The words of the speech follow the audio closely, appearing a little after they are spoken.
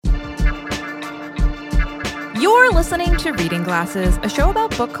You're listening to Reading Glasses, a show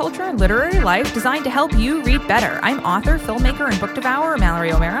about book culture and literary life designed to help you read better. I'm author, filmmaker, and book devourer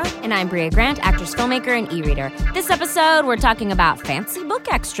Mallory O'Meara. And I'm Bria Grant, actress, filmmaker, and e-reader. This episode, we're talking about fancy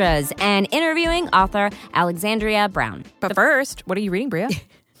book extras and interviewing author Alexandria Brown. But first, what are you reading, Bria?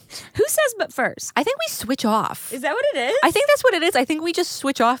 Who says but first? I think we switch off. Is that what it is? I think that's what it is. I think we just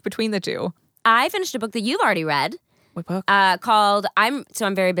switch off between the two. I finished a book that you've already read. What book? Called I'm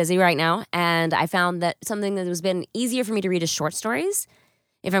very busy right now, and I found that something that has been easier for me to read is short stories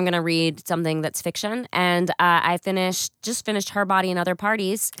if I'm going to read something that's fiction. And I just finished Her Body and Other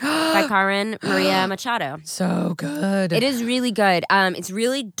Parties by Carmen Maria Machado. So good. It is really good. It's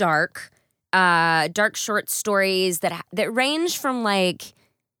really dark short stories that range from like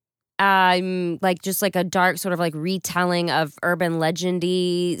just like a dark sort of like retelling of urban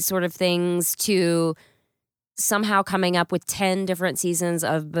legendy sort of things to somehow coming up with 10 different seasons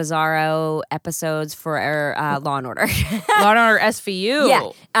of Bizarro episodes for Law and Order. Law and Order SVU.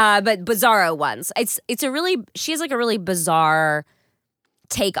 Yeah, but Bizarro ones. She has like a really bizarre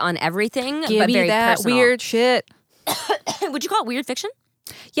take on everything. Give but me very that personal. weird shit. Would you call it weird fiction?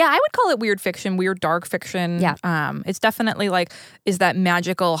 Yeah, I would call it weird fiction, weird dark fiction. Yeah. It's definitely like is that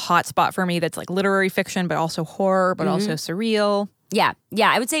magical hotspot for me that's like literary fiction, but also horror, but also surreal. Yeah.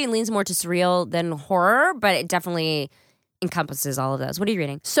 I would say it leans more to surreal than horror, but it definitely encompasses all of those. What are you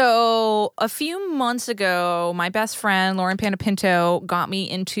reading? So a few months ago, my best friend, Lauren Panapinto, got me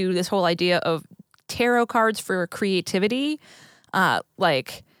into this whole idea of tarot cards for creativity.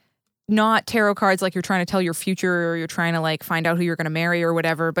 Like not tarot cards like you're trying to tell your future or you're trying to like find out who you're going to marry or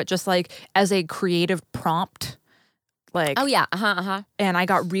whatever, but just like as a creative prompt. Like, oh, yeah. And I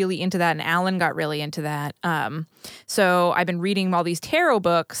got really into that, and Alan got really into that. So I've been reading all these tarot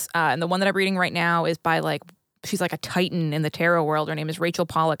books, and the one that I'm reading right now is by she's like a titan in the tarot world. Her name is Rachel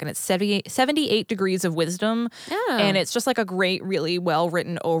Pollack, and it's 78 Degrees of Wisdom. Oh. And it's just like a great, really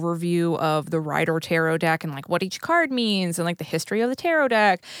well-written overview of the Rider Tarot deck and like what each card means and like the history of the tarot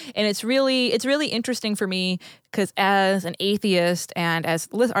deck. And it's really interesting for me because as an atheist and as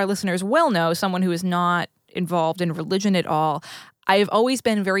our listeners well know, someone who is not involved in religion at all, I've always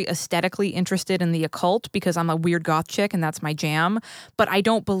been very aesthetically interested in the occult because I'm a weird goth chick and that's my jam. But I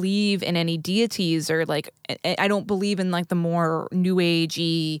don't believe in any deities or like, I don't believe in like the more new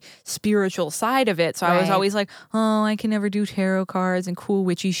agey spiritual side of it. So I was always like, oh, I can never do tarot cards and cool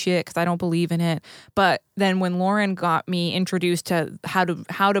witchy shit because I don't believe in it. But then when Lauren got me introduced to how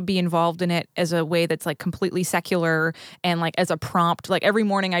to be involved in it as a way that's like completely secular and like as a prompt, like every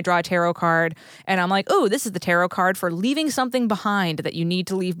morning I draw a tarot card and I'm like, oh, this is the tarot card for leaving something behind that you need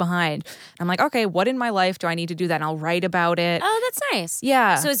to leave behind. I'm like, okay, what in my life do I need to do that? And I'll write about it. Oh, that's nice.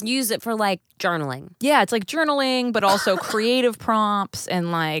 Yeah. So it's use it for like journaling. Yeah, it's like journaling, but also creative prompts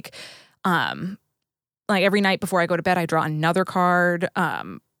and like every night before I go to bed, I draw another card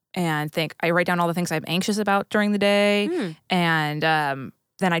and I write down all the things I'm anxious about during the day. And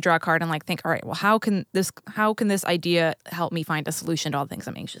then I draw a card and like think, all right, well, how can this idea help me find a solution to all the things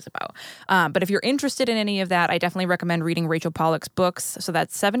I'm anxious about? But if you're interested in any of that, I definitely recommend reading Rachel Pollack's books. So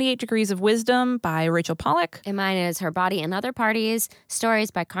that's 78 Degrees of Wisdom by Rachel Pollack. And mine is Her Body and Other Parties, stories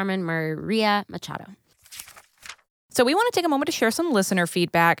by Carmen Maria Machado. So we want to take a moment to share some listener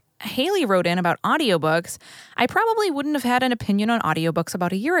feedback. Haley wrote in about audiobooks. I probably wouldn't have had an opinion on audiobooks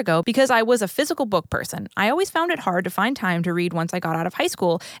about a year ago because I was a physical book person. I always found it hard to find time to read once I got out of high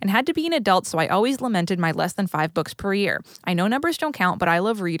school and had to be an adult, so I always lamented my less than 5 books per year. I know numbers don't count, but I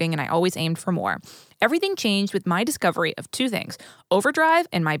love reading and I always aimed for more. Everything changed with my discovery of 2 things, Overdrive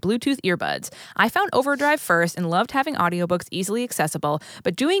and my Bluetooth earbuds. I found Overdrive first and loved having audiobooks easily accessible,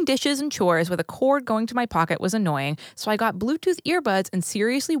 but doing dishes and chores with a cord going to my pocket was annoying, so I got Bluetooth earbuds and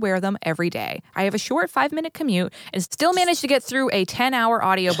seriously wear them every day. I have a short 5-minute commute and still managed to get through a 10-hour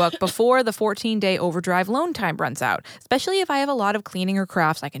audiobook before the 14-day Overdrive loan time runs out, especially if I have a lot of cleaning or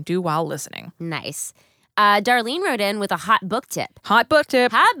crafts I can do while listening. Nice. Darlene wrote in with a hot book tip. Hot book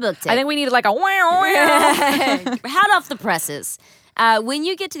tip. Hot book tip. I think we needed like a wow. Hot off the presses. When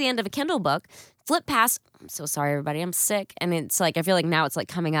you get to the end of a Kindle book, flip past. I'm so sorry, everybody. I'm sick. And it's like, I feel like now it's like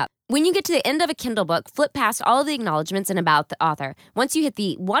coming up. When you get to the end of a Kindle book, flip past all of the acknowledgments and about the author. Once you hit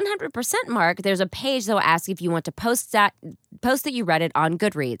the 100% mark, there's a page that will ask if you want to post that you read it on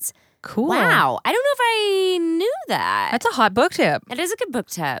Goodreads. Cool. Wow. I don't know if I knew that. That's a hot book tip. It is a good book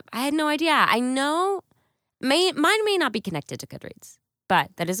tip. I had no idea. I know mine may not be connected to Goodreads,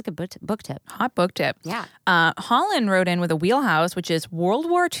 but that is a good book tip. Hot book tip. Yeah. Holland wrote in with a wheelhouse, which is World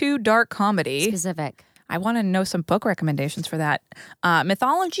War II dark comedy. Specific. I want to know some book recommendations for that.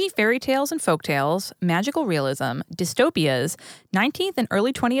 Mythology, fairy tales, and folk tales, magical realism, dystopias, 19th and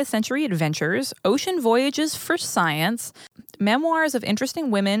early 20th century adventures, ocean voyages for science, memoirs of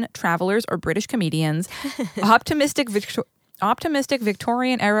interesting women, travelers, or British comedians, optimistic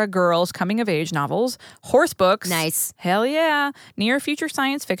Victorian-era girls' coming-of-age novels, horse books. Nice. Hell yeah. Near-future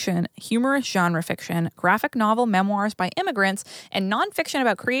science fiction, humorous genre fiction, graphic novel memoirs by immigrants, and nonfiction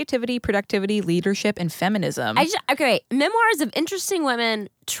about creativity, productivity, leadership, and feminism. Okay, memoirs of interesting women,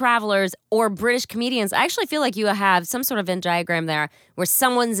 travelers, or British comedians. I actually feel like you have some sort of Venn diagram there where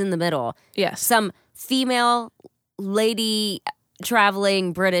someone's in the middle. Yes. Some female lady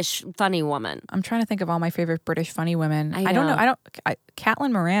traveling British funny woman. I'm trying to think of all my favorite British funny women. I don't know.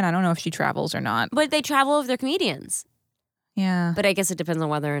 Caitlin Moran, I don't know if she travels or not. But they travel with their comedians. Yeah. But I guess it depends on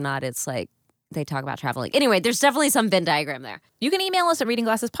whether or not it's like they talk about traveling. Anyway, there's definitely some Venn diagram there. You can email us at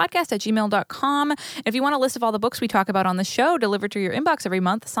readingglassespodcast@gmail.com. If you want a list of all the books we talk about on the show delivered to your inbox every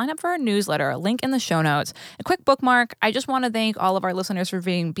month, sign up for our newsletter, a link in the show notes. A quick bookmark. I just want to thank all of our listeners for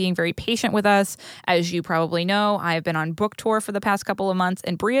being very patient with us. As you probably know, I've been on book tour for the past couple of months,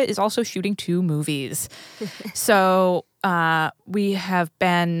 and Bria is also shooting 2 movies. So we have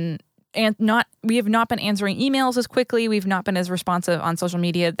not been answering emails as quickly. We've not been as responsive on social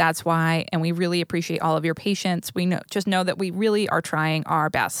media. That's why, and we really appreciate all of your patience. We just know that we really are trying our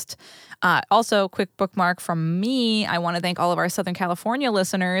best. Also, quick bookmark from me. I want to thank all of our Southern California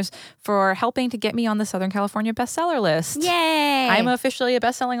listeners for helping to get me on the Southern California bestseller list. Yay! I'm officially a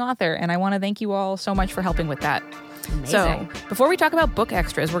best-selling author, and I want to thank you all so much for helping with that. Amazing. So, before we talk about book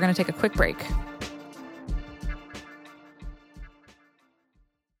extras, we're going to take a quick break.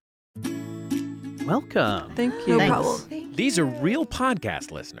 Welcome. Thank you. No problem. These are real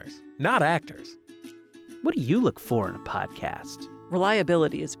podcast listeners, not actors. What do you look for in a podcast?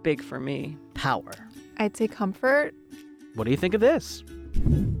 Reliability is big for me. Power. I'd say comfort. What do you think of this?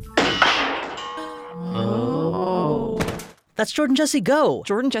 Oh. That's Jordan Jesse Go.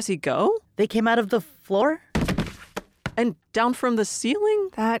 Jordan Jesse Go? They came out of the floor? And down from the ceiling?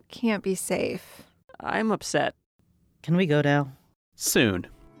 That can't be safe. I'm upset. Can we go now? Soon.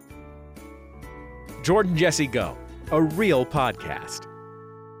 Jordan Jesse Go, a real podcast.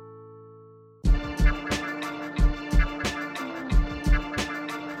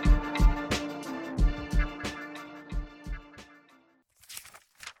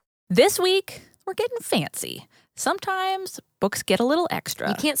 This week, we're getting fancy. Sometimes books get a little extra.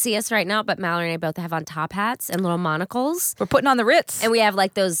 You can't see us right now, but Mallory and I both have on top hats and little monocles. We're putting on the Ritz. And we have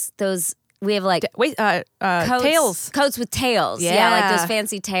like those we have like coats, tails. Coats with tails. Yeah. Like those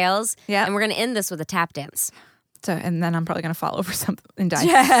fancy tails. Yeah. And we're going to end this with a tap dance. So, and then I'm probably going to fall over something and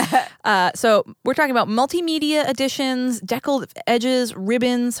die. So we're talking about multimedia editions, deckled edges,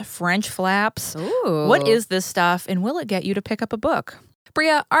 ribbons, French flaps. Ooh. What is this stuff, and will it get you to pick up a book?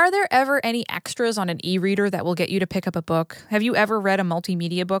 Bria, are there ever any extras on an e-reader that will get you to pick up a book? Have you ever read a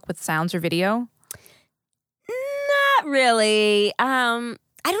multimedia book with sounds or video? Not really.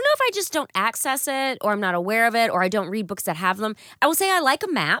 I don't know if I just don't access it or I'm not aware of it or I don't read books that have them. I will say I like a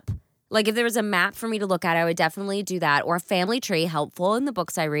map. Like if there was a map for me to look at, I would definitely do that. Or a family tree, helpful in the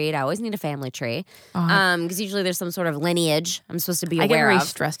books I read. I always need a family tree. Because usually there's some sort of lineage I'm supposed to be aware of. I get really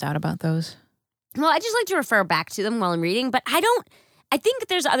stressed out about those. Well, I just like to refer back to them while I'm reading, but I think that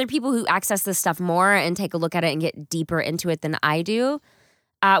there's other people who access this stuff more and take a look at it and get deeper into it than I do.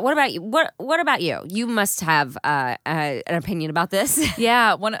 What about you? What about you? You must have an opinion about this.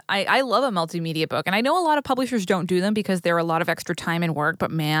 Yeah, I love a multimedia book, and I know a lot of publishers don't do them because they're a lot of extra time and work.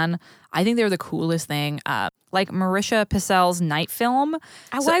 But man, I think they're the coolest thing. Like Marisha Picell's Night Film.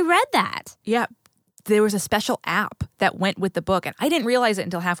 I read that. Yeah. There was a special app that went with the book, and I didn't realize it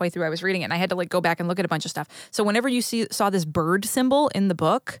until halfway through I was reading it, and I had to like go back and look at a bunch of stuff. So whenever you saw this bird symbol in the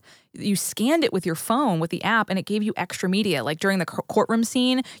book, you scanned it with your phone with the app, and it gave you extra media. Like during the courtroom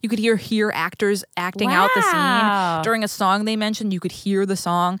scene, you could hear actors acting out the scene. During a song they mentioned, you could hear the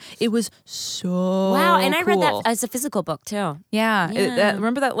song. It was so and I read cool. that as a physical book too. Yeah.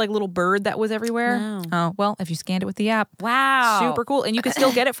 Remember that like little bird that was everywhere? No. Oh, well, if you scanned it with the app. Wow. Super cool. And you can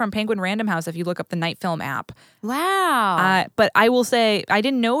still get it from Penguin Random House if you look up the Night Film app. Wow. But I will say, I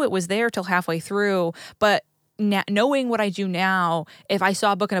didn't know it was there till halfway through, but knowing what I do now, if I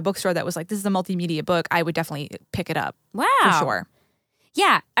saw a book in a bookstore that was like, this is a multimedia book, I would definitely pick it up. Wow. For sure.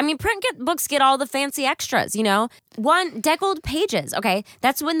 Yeah. I mean, books get all the fancy extras, you know? deckled pages. Okay,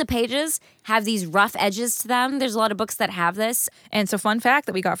 that's when the pages have these rough edges to them. There's a lot of books that have this. And so, fun fact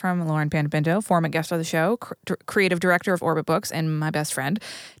that we got from Lauren Pandapinto, former guest of the show, creative director of Orbit Books, and my best friend.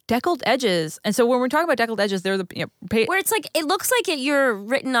 Deckled edges. And so, when we're talking about deckled edges, they're the Where it's like it looks like you're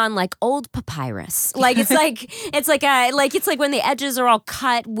written on like old papyrus. Like it's like it's like when the edges are all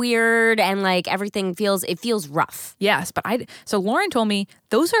cut weird and like everything feels rough. yes. But so Lauren told me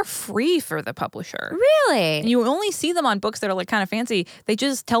those are free for the publisher. Really? And you only see them on books that are like kind of fancy. They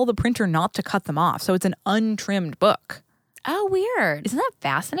just tell the printer not to cut them off. So it's an untrimmed book. Oh, weird. Isn't that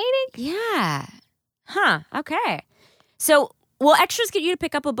fascinating? Yeah. Huh. Okay. So will extras get you to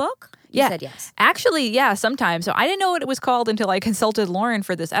pick up a book? You said yes. Actually, yeah, sometimes. So I didn't know what it was called until I consulted Lauren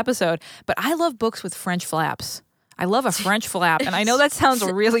for this episode. But I love books with French flaps. I love a French flap. And I know that sounds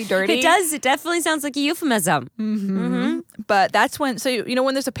really dirty. It does. It definitely sounds like a euphemism. But that's when, so you know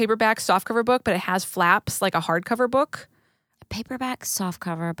when there's a paperback softcover book, but it has flaps like a hardcover book? Paperback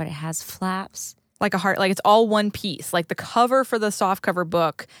softcover, but it has flaps. Like it's all one piece. Like the cover for the softcover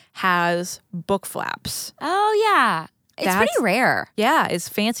book has book flaps. Oh, yeah. It's pretty rare. Yeah, it's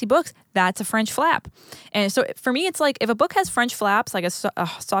fancy books. That's a French flap. And so for me, it's like if a book has French flaps, like a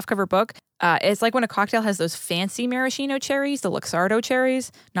softcover book, it's like when a cocktail has those fancy maraschino cherries, the Luxardo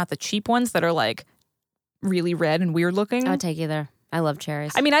cherries, not the cheap ones that are like really red and weird looking. I'll take either. I love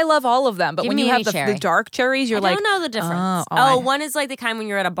cherries. I mean, I love all of them, but Give when me you have any the cherry. dark cherries, you're I like, don't know the difference. One is like the kind when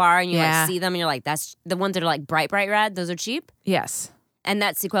you're at a bar and you Yeah. like see them and you're like, that's the ones that are like bright red. Those are cheap. yes. And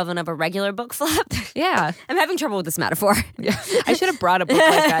that's the equivalent of a regular book flap. Yeah. I'm having trouble with this metaphor. Yeah. I should have brought a book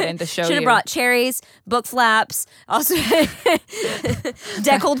like that in to show you. Should have brought cherries, book flaps, also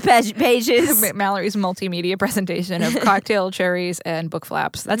deckled pages. Mallory's multimedia presentation of cocktail cherries and book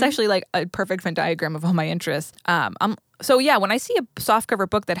flaps. That's actually like a perfect Venn diagram of all my interests. So yeah, when I see a softcover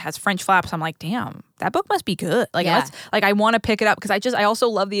book that has French flaps, I'm like, damn, that book must be good. Like, Yeah. I want to pick it up because I also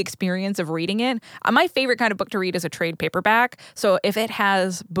love the experience of reading it. My favorite kind of book to read is a trade paperback. So if it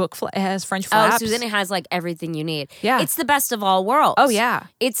has it has French flaps. Oh, so then it has like everything you need. Yeah. It's the best of all worlds. Oh yeah.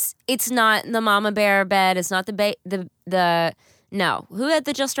 It's not the mama bear bed. It's not the no. Who had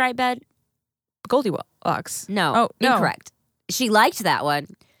the just right bed? Goldilocks. No. Oh, no. Incorrect. She liked that one.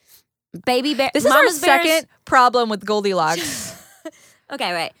 Baby bear. This is Mama's our bears. second problem with Goldilocks.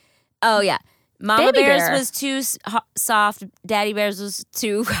 Okay, wait. Oh yeah. Mama Baby bears bear. was too soft. Daddy bears was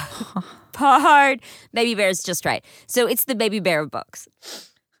too hard. Baby bear's just right. So it's the baby bear of books.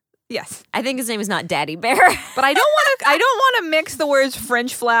 Yes. I think his name is not Daddy Bear. But I don't want to mix the words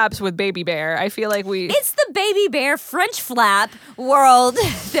French flaps with baby bear. I feel like It's the baby bear French flap world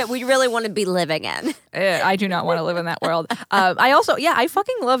that we really want to be living in. I do not want to live in that world. I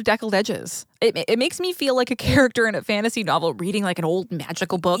fucking love deckled edges. It makes me feel like a character in a fantasy novel reading like an old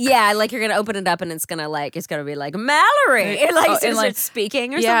magical book. Yeah, like you're gonna open it up and it's gonna be like Mallory, and like, and, like, start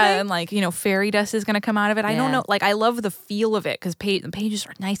speaking or Yeah, something. and like, fairy dust is going to come out of it. I don't Yeah. know. Like, I love the feel of it because the pages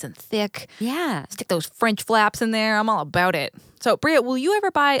are nice and thick. Yeah. Stick those French flaps in there. I'm all about it. So, Bria, will you ever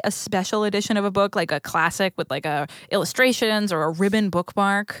buy a special edition of a book, like a classic with like illustrations or a ribbon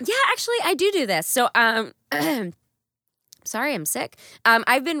bookmark? Yeah, actually, I do this. So, sorry, I'm sick.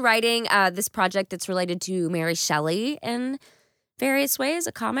 I've been writing this project that's related to Mary Shelley in various ways,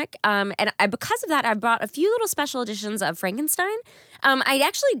 a comic. Because of that, I bought a few little special editions of Frankenstein. I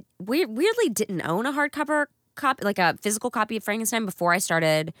actually weirdly didn't own a hardcover copy, like a physical copy of Frankenstein before I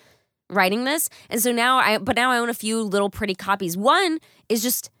started writing this. And so now I own a few little pretty copies. One is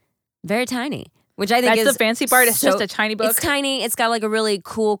just very tiny, which I think That's is the fancy part. It's just a tiny book. It's tiny. It's got like a really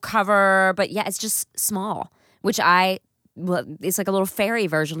cool cover, but yeah, it's just small, which it's like a little fairy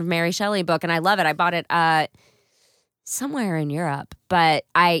version of Mary Shelley book, and I love it. I bought it somewhere in Europe, but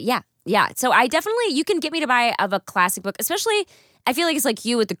yeah. So I definitely, you can get me to buy of a classic book, especially I feel like it's like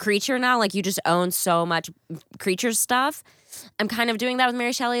you with the creature now, like you just own so much creature stuff. I'm kind of doing that with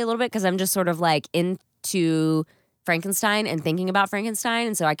Mary Shelley a little bit because I'm just sort of like into Frankenstein and thinking about Frankenstein,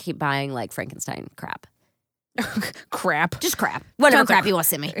 and so I keep buying like Frankenstein crap. Crap. Just crap. Whatever Tons of crap you want to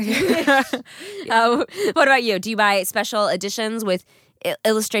send me. What about you? Do you buy special editions with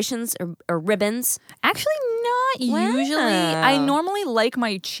illustrations or ribbons? Actually, not Wow. usually. I normally like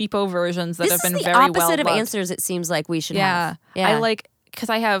my cheapo versions that This have been is the very well opposite of loved. answers it seems like we should Yeah. have. Yeah. I like, because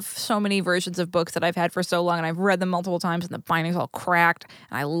I have so many versions of books that I've had for so long and I've read them multiple times and the binding's all cracked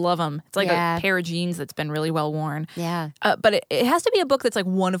and I love them. It's like Yeah. a pair of jeans that's been really well worn. Yeah. But it has to be a book that's like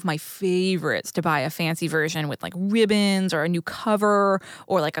one of my favorites to buy a fancy version with like ribbons or a new cover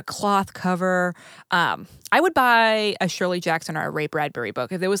or like a cloth cover. I would buy a Shirley Jackson or a Ray Bradbury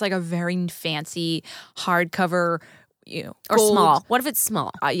book if there was like a very fancy hardcover Or small. What if it's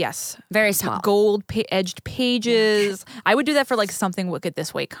small? Yes. Very small. Gold edged pages. I would do that for like something Look at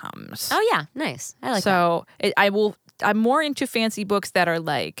This Way Comes. Oh yeah, nice. I like that. So I'm more into fancy books that are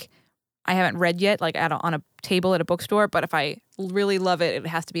like I haven't read yet, like on a table at a bookstore. But if I really love it, it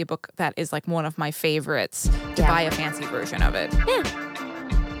has to be a book that is like one of my favorites to buy a fancy version of it. Yeah.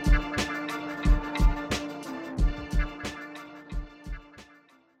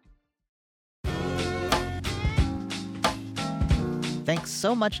 Thanks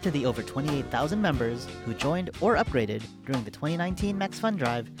so much to the over 28,000 members who joined or upgraded during the 2019 Max Fun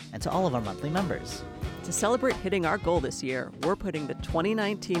Drive, and to all of our monthly members. To celebrate hitting our goal this year, we're putting the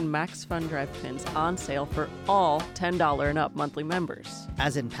 2019 Max Fun Drive pins on sale for all $10 and up monthly members.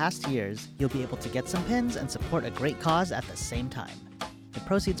 As in past years, you'll be able to get some pins and support a great cause at the same time. The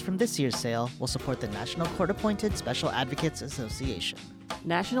proceeds from this year's sale will support the National Court-Appointed Special Advocates Association.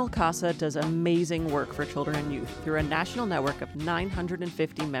 National CASA does amazing work for children and youth through a national network of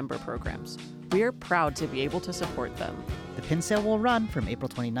 950 member programs. We are proud to be able to support them. The pin sale will run from April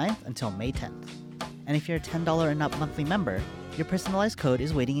 29th until May 10th. And if you're a $10 and up monthly member, your personalized code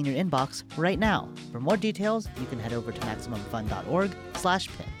is waiting in your inbox right now. For more details, you can head over to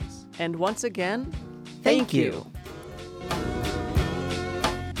MaximumFun.org/pins. And once again, Thank you.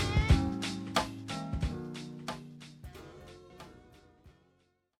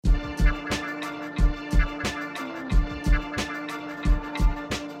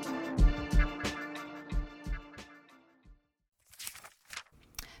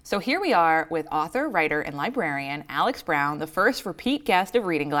 So here we are with author, writer, and librarian Alex Brown, the first repeat guest of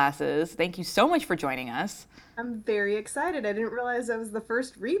Reading Glasses. Thank you so much for joining us. I'm very excited. I didn't realize I was the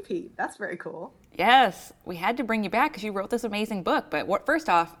first repeat. That's very cool. Yes, we had to bring you back because you wrote this amazing book. But first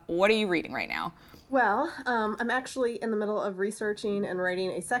off, what are you reading right now? Well, I'm actually in the middle of researching and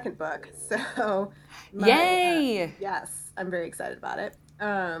writing a second book. So, Yay! Yes, I'm very excited about it.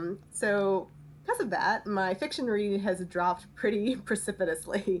 So because of that, my fiction reading has dropped pretty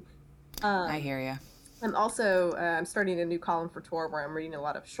precipitously. I hear you. I'm also I'm starting a new column for Tor where I'm reading a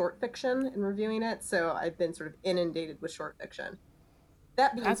lot of short fiction and reviewing it. So I've been sort of inundated with short fiction.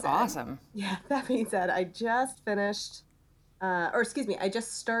 That's awesome. Yeah, that being said, I just finished, I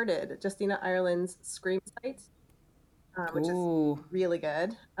just started Justina Ireland's Scream Site, which is really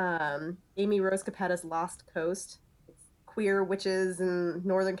good. Amy Rose Capetta's Lost Coast. It's queer witches in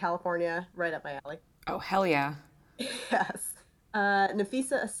Northern California, right up my alley. Oh, hell yeah. Yes.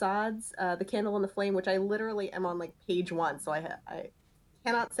 Nafisa Assad's The Candle and the Flame, which I literally am on like page 1, so I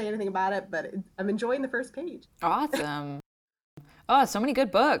cannot say anything about it, but I'm enjoying the first page. Awesome. Oh, so many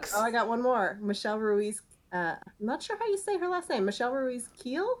good books. Oh, I got one more. Michelle Ruiz. I'm not sure how you say her last name. Michelle Ruiz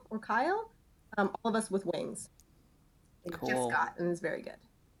Kyle. All of Us with Wings. Cool. Just got, and it's very good.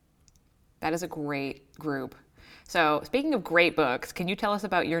 That is a great group. So, speaking of great books, can you tell us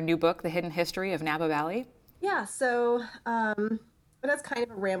about your new book, The Hidden History of Napa Valley? Yeah, so that's kind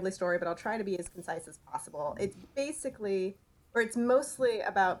of a rambly story, but I'll try to be as concise as possible. It's mostly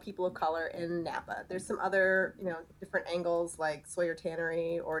about people of color in Napa. There's some other, different angles like Sawyer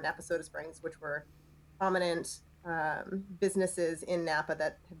Tannery or Napa Soda Springs, which were prominent businesses in Napa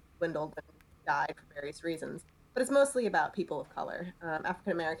that have dwindled and died for various reasons. But it's mostly about people of color,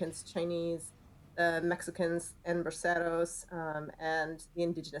 African Americans, Chinese, Mexicans, and Braceros, and the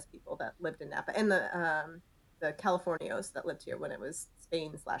indigenous people that lived in Napa, and the Californios that lived here when it was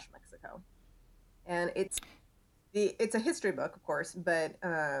Spain/Mexico. And it's a history book, of course, but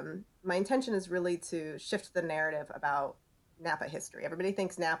my intention is really to shift the narrative about Napa history. Everybody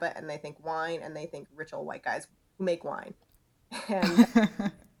thinks Napa and they think wine and they think rich old white guys who make wine. And a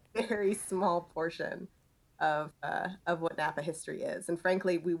very small portion of what Napa history is. And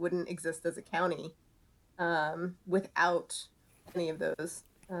frankly, we wouldn't exist as a county without any of those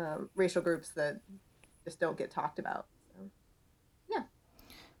racial groups that just don't get talked about.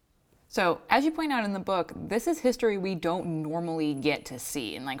 So, as you point out in the book, this is history we don't normally get to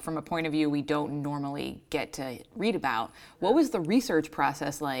see, and like from a point of view we don't normally get to read about. What was the research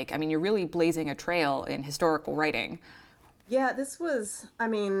process like? I mean, you're really blazing a trail in historical writing. Yeah, this was,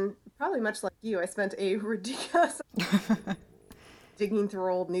 probably much like you. I spent a ridiculous digging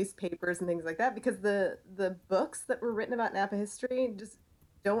through old newspapers and things like that because the books that were written about Napa history just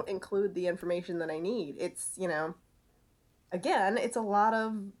don't include the information that I need. It's, again, it's a lot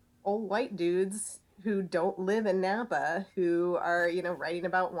of old white dudes who don't live in Napa who are, writing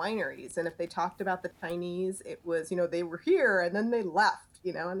about wineries. And if they talked about the Chinese, it was, they were here and then they left,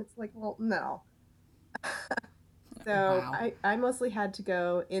 and it's like, well, no. So wow. I mostly had to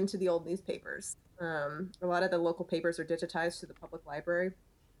go into the old newspapers. A lot of the local papers are digitized to the public library.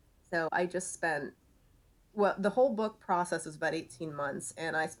 So I just spent well, the whole book process was about 18 months,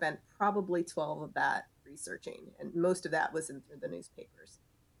 and I spent probably 12 of that researching, and most of that was in through the newspapers.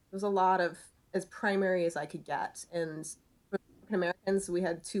 It was a lot of as primary as I could get, and for African Americans, we had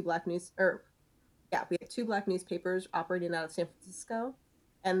we had two black newspapers operating out of San Francisco,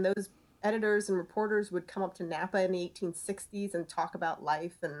 and those editors and reporters would come up to Napa in the 1860s and talk about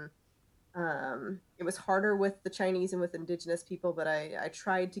life, and it was harder with the Chinese and with indigenous people, but I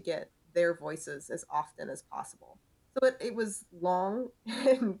tried to get their voices as often as possible. So it was long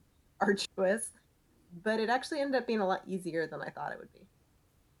and arduous, but it actually ended up being a lot easier than I thought it would be.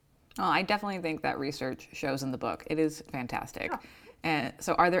 Oh, I definitely think that research shows in the book. It is fantastic. And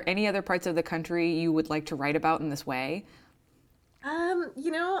so are there any other parts of the country you would like to write about in this way?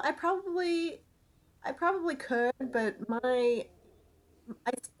 I probably could, but I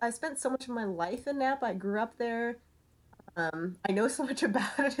spent so much of my life in Napa. I grew up there. I know so much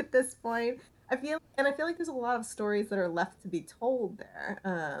about it at this point. I feel like there's a lot of stories that are left to be told there.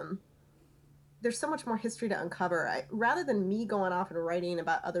 There's so much more history to uncover. Rather than me going off and writing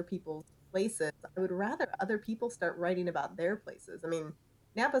about other people's places, I would rather other people start writing about their places. I mean,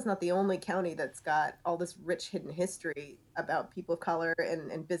 Napa's not the only county that's got all this rich hidden history about people of color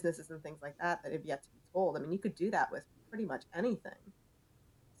and businesses and things like that have yet to be told. I mean, you could do that with pretty much anything.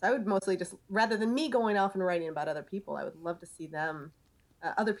 So I would mostly just, rather than me going off and writing about other people, I would love to see them,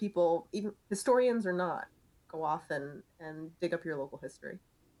 other people, even historians or not, go off and dig up your local history.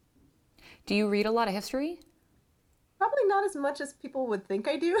 Do you read a lot of history? Probably not as much as people would think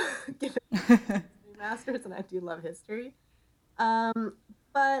I do, given my master's, and I do love history.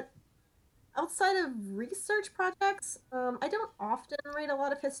 But outside of research projects, I don't often read a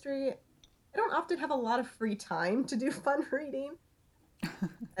lot of history. I don't often have a lot of free time to do fun reading.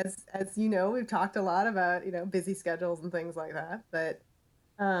 As you know, we've talked a lot about, busy schedules and things like that. But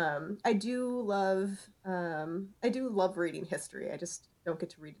I do love reading history. I just don't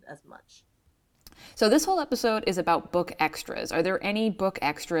get to read it as much. So this whole episode is about book extras. Are there any book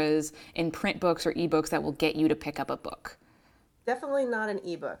extras in print books or ebooks that will get you to pick up a book? Definitely not in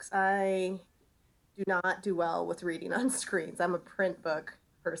ebooks. I do not do well with reading on screens. I'm a print book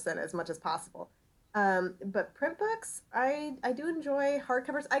person as much as possible. But print books, I do enjoy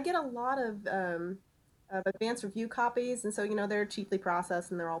hardcovers. I get a lot of advanced review copies, and so they're cheaply processed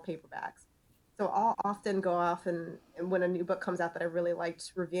and they're all paperbacks. So I'll often go off and when a new book comes out that I really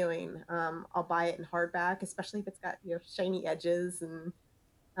liked reviewing, I'll buy it in hardback, especially if it's got shiny edges and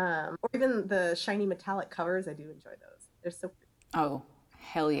or even the shiny metallic covers. I do enjoy those. They're so pretty. Oh,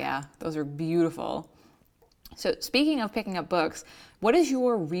 hell yeah. Those are beautiful. So speaking of picking up books, what is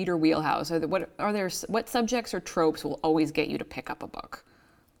your reader wheelhouse? What subjects or tropes will always get you to pick up a book?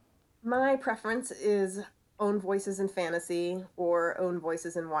 My preference is own voices in fantasy or own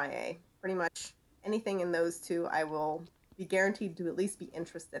voices in YA. Pretty much anything in those two, I will be guaranteed to at least be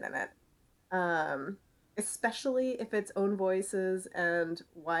interested in it. Especially if it's own voices and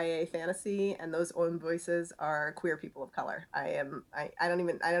YA fantasy, and those own voices are queer people of color. I don't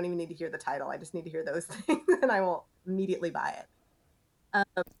even need to hear the title. I just need to hear those things, and I will immediately buy it.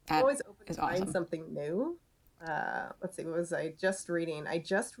 I'm always open to find something new. Let's see, what was I just reading? I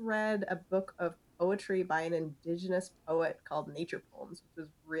just read a book of poetry by an indigenous poet called Nature Poems, which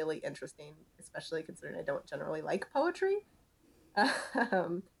was really interesting, especially considering I don't generally like poetry. But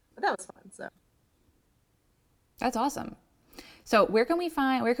that was fun. So that's awesome. So where can we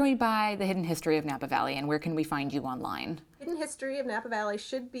buy The Hidden History of Napa Valley, and where can we find you online? Hidden History of Napa Valley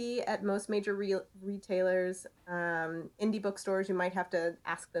should be at most major retailers. Indie bookstores, you might have to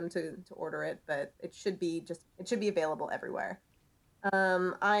ask them to order it, but it should be available everywhere.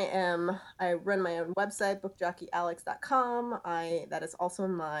 I run my own website, bookjockeyalex.com. That is also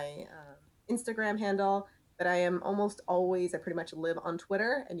my Instagram handle, but I pretty much live on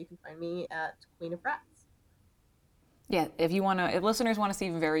Twitter, and you can find me at Queen of Rats. Yeah, if listeners want to see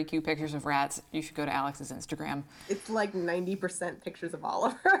very cute pictures of rats, you should go to Alex's Instagram. It's like 90% pictures of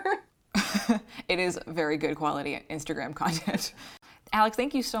Oliver. It is very good quality Instagram content. Alex,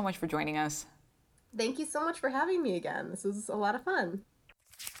 thank you so much for joining us. Thank you so much for having me again. This was a lot of fun.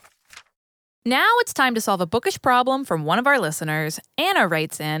 Now it's time to solve a bookish problem from one of our listeners. Anna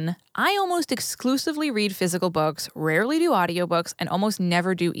writes in, I almost exclusively read physical books, rarely do audiobooks, and almost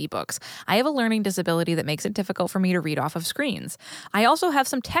never do ebooks. I have a learning disability that makes it difficult for me to read off of screens. I also have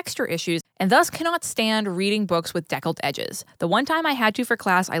some texture issues and thus cannot stand reading books with deckled edges. The one time I had to for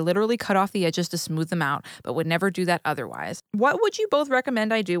class, I literally cut off the edges to smooth them out, but would never do that otherwise. What would you both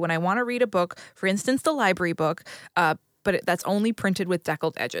recommend I do when I want to read a book, for instance, the library book, but that's only printed with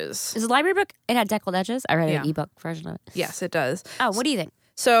deckled edges? Is the library book, it had deckled edges? I read an ebook version of it. Yes, it does. Oh, what do you think?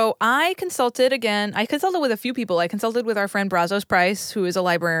 So I consulted with a few people. I consulted with our friend Brazos Price, who is a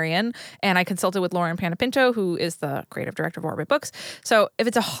librarian, and I consulted with Lauren Panapinto, who is the creative director of Orbit Books. So if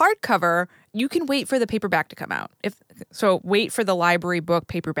it's a hardcover, you can wait for the paperback to come out. Wait for the library book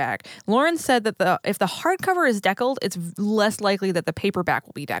paperback. Lauren said that if the hardcover is deckled, it's less likely that the paperback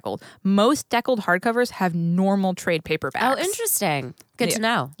will be deckled. Most deckled hardcovers have normal trade paperbacks. Oh, interesting. Good to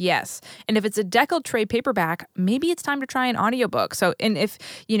know. Yes. And if it's a deckled trade paperback, maybe it's time to try an audiobook. So, and if,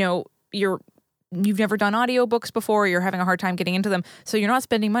 you've never done audiobooks before, you're having a hard time getting into them, so you're not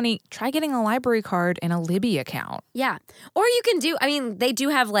spending money, try getting a library card and a Libby account. Yeah. Or you can they do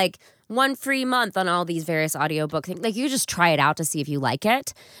have like 1 free month on all these various audiobook things. Like you just try it out to see if you like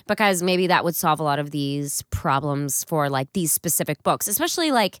it, because maybe that would solve a lot of these problems for like these specific books,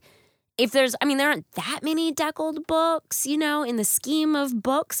 especially like if there aren't that many deckled books, in the scheme of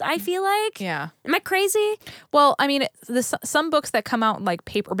books, I feel like. Yeah. Am I crazy? Well, some books that come out like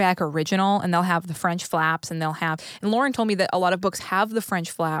paperback original, and they'll have the French flaps, and Lauren told me that a lot of books have the French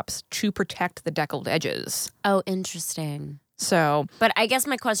flaps to protect the deckled edges. Oh, interesting. So, but I guess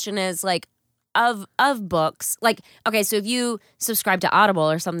my question is like, of books, like, okay, so if you subscribe to Audible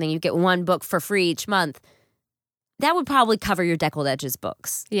or something, you get 1 book for free each month. That would probably cover your deckled edges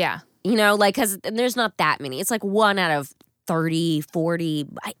books. Yeah. Because there's not that many. It's like 1 out of 30, 40,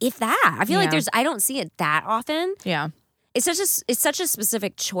 if that. I feel like I don't see it that often. Yeah. It's such a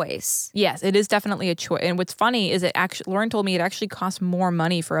specific choice. Yes, it is definitely a choice. And what's funny is Lauren told me it actually costs more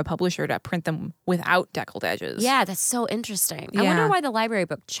money for a publisher to print them without deckled edges. Yeah, that's so interesting. Yeah. I wonder why the library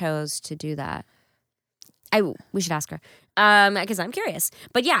book chose to do that. We should ask her. Because I'm curious.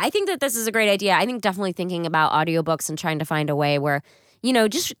 But yeah, I think that this is a great idea. I think definitely thinking about audiobooks and trying to find a way where,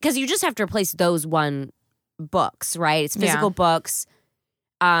 just because you just have to replace those 1 books, right? It's physical books.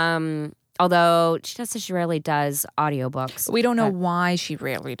 Although she does say she rarely does audiobooks. We don't know why she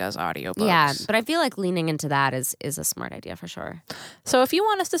rarely does audiobooks. Yeah, but I feel like leaning into that is a smart idea for sure. So if you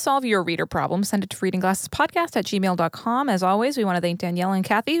want us to solve your reader problem, send it to readingglassespodcast@gmail.com. As always, we want to thank Danielle and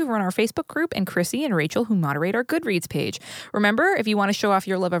Kathy, who run our Facebook group, and Chrissy and Rachel, who moderate our Goodreads page. Remember, if you want to show off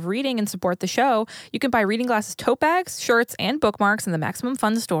your love of reading and support the show, you can buy Reading Glasses tote bags, shirts, and bookmarks in the Maximum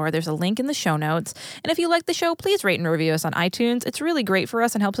Fun store. There's a link in the show notes. And if you like the show, please rate and review us on iTunes. It's really great for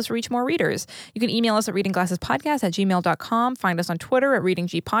us and helps us reach more readers. You can email us at readingglassespodcast@gmail.com, find us on Twitter at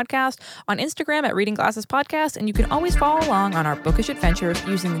readinggpodcast, on Instagram at readingglassespodcast, and you can always follow along on our bookish adventures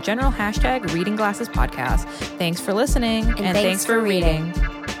using the general hashtag readingglassespodcast. Thanks for listening, and thanks for reading.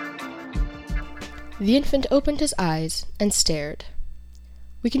 The infant opened his eyes and stared.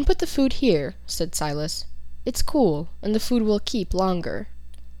 "We can put the food here," said Silas. "It's cool, and the food will keep longer."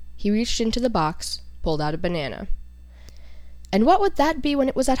 He reached into the box, pulled out a banana. "And what would that be when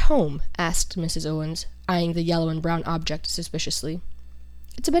it was at home?" asked Mrs. Owens, eyeing the yellow and brown object suspiciously.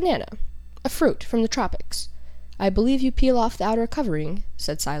 "It's a banana, a fruit from the tropics. I believe you peel off the outer covering,"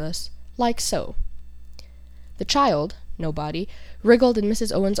 said Silas, "like so." The child, nobody, wriggled in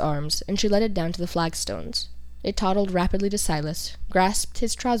Mrs. Owens' arms, and she let it down to the flagstones. It toddled rapidly to Silas, grasped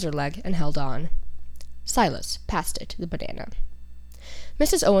his trouser leg, and held on. Silas passed it the banana.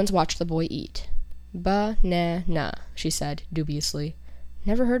 Mrs. Owens watched the boy eat. "Ba-na-na," she said, dubiously.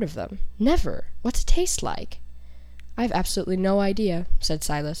 "Never heard of them. Never. What's it taste like?" "I've absolutely no idea," said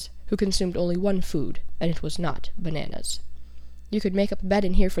Silas, who consumed only 1 food, and it was not bananas. "You could make up a bed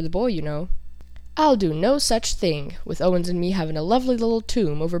in here for the boy, you know." "I'll do no such thing, with Owens and me having a lovely little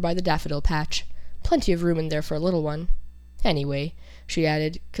tomb over by the daffodil patch. Plenty of room in there for a little one. Anyway," she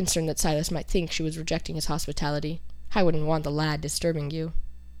added, concerned that Silas might think she was rejecting his hospitality, "I wouldn't want the lad disturbing you."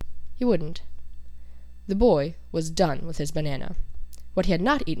 "You wouldn't." The boy was done with his banana. What he had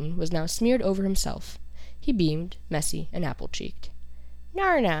not eaten was now smeared over himself. He beamed, messy and apple-cheeked.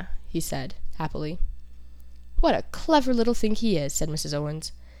 "Narna," he said, happily. "What a clever little thing he is," said Mrs.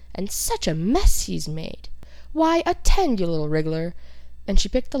 Owens. "And such a mess he's made. Why, attend, you little wriggler," and she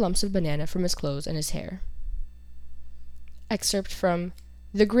picked the lumps of banana from his clothes and his hair. Excerpt from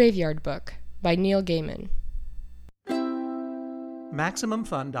The Graveyard Book by Neil Gaiman.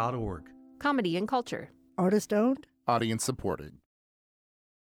 MaximumFun.org. Comedy and culture. Artist owned? Audience supported.